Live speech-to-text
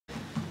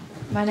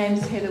My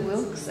name's Heather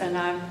Wilkes, and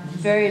I'm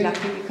very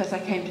lucky because I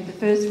came to the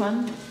first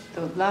one,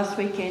 the last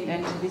weekend,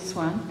 and to this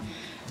one.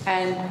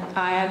 And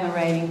I am a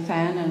raving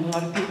fan, and a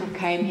lot of people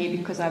came here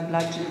because I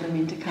bludgeoned them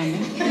into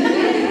coming.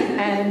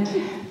 And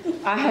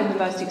I had the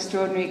most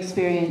extraordinary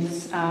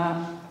experience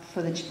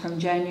from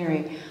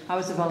January. I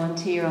was a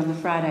volunteer on the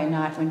Friday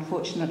night when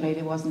fortunately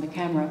there wasn't a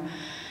camera.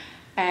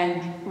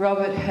 And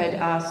Robert had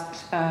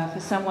asked for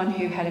someone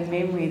who had a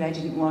memory they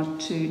didn't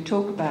want to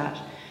talk about.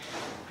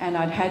 And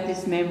I'd had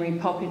this memory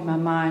pop in my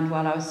mind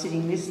while I was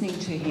sitting listening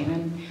to him,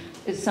 and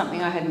it's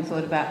something I hadn't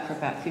thought about for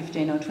about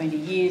 15 or 20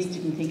 years,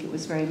 didn't think it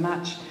was very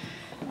much.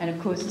 And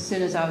of course, as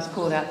soon as I was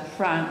called out the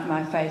front,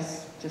 my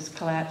face just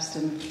collapsed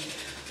and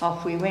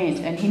off we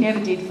went. And he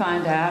never did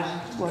find out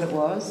what it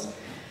was,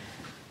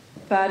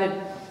 but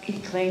he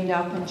cleaned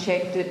up and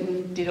checked it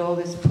and did all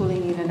this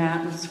pulling in and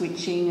out and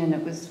switching, and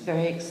it was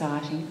very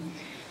exciting.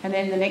 And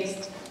then the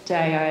next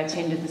day I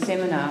attended the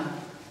seminar.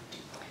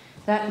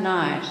 That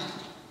night,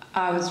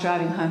 I was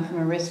driving home from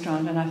a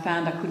restaurant and I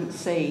found I couldn't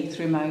see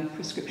through my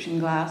prescription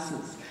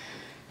glasses,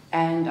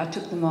 and I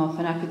took them off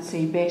and I could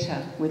see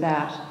better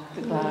without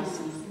the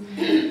glasses.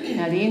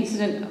 Now, the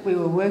incident we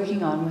were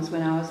working on was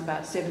when I was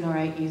about 7 or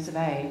 8 years of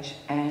age,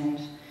 and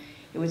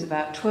it was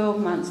about 12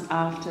 months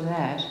after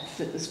that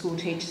that the school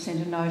teacher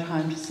sent a note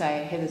home to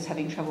say Heather's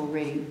having trouble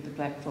reading the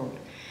blackboard.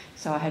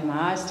 So I had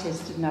my eyes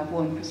tested and I've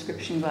worn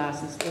prescription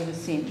glasses ever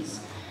since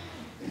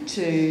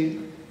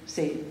to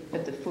see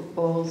at the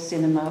football,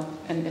 cinema,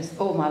 and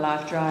all my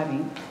life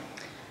driving.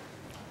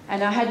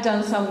 And I had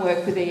done some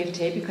work with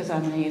EFT because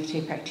I'm an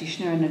EFT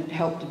practitioner, and it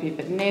helped a bit,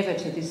 but never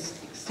to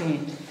this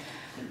extent.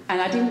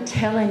 And I didn't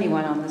tell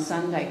anyone on the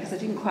Sunday because I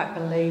didn't quite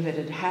believe it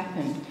had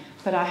happened,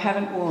 but I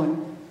haven't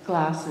worn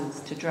glasses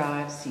to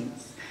drive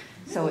since.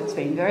 So it's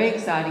been very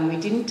exciting. We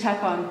didn't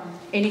tap on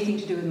anything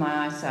to do with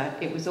my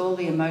eyesight. It was all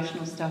the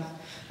emotional stuff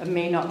of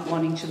me not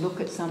wanting to look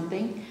at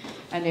something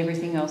and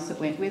everything else that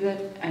went with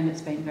it, and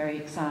it's been very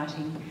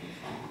exciting.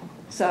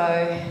 So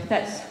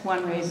that's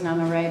one reason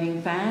I'm a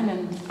raving fan,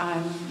 and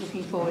I'm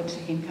looking forward to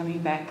him coming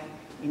back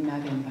in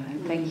November.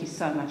 And thank you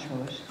so much,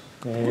 Robert.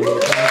 Thank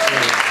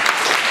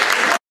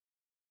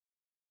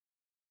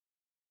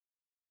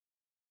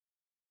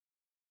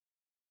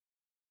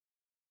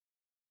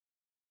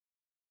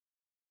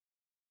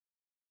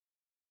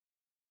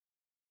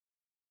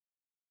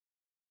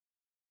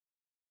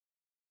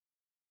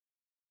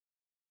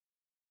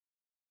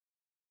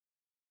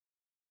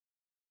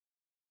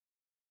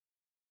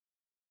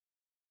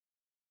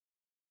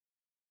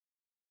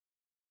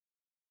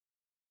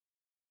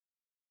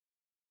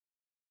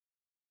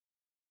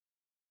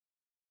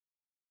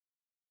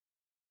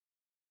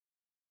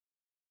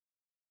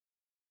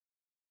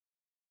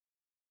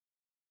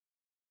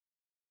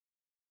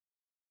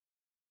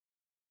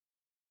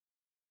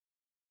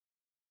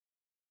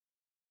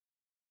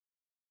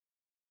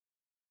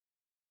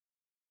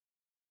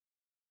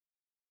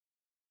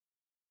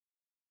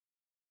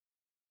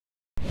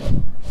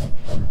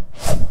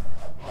you.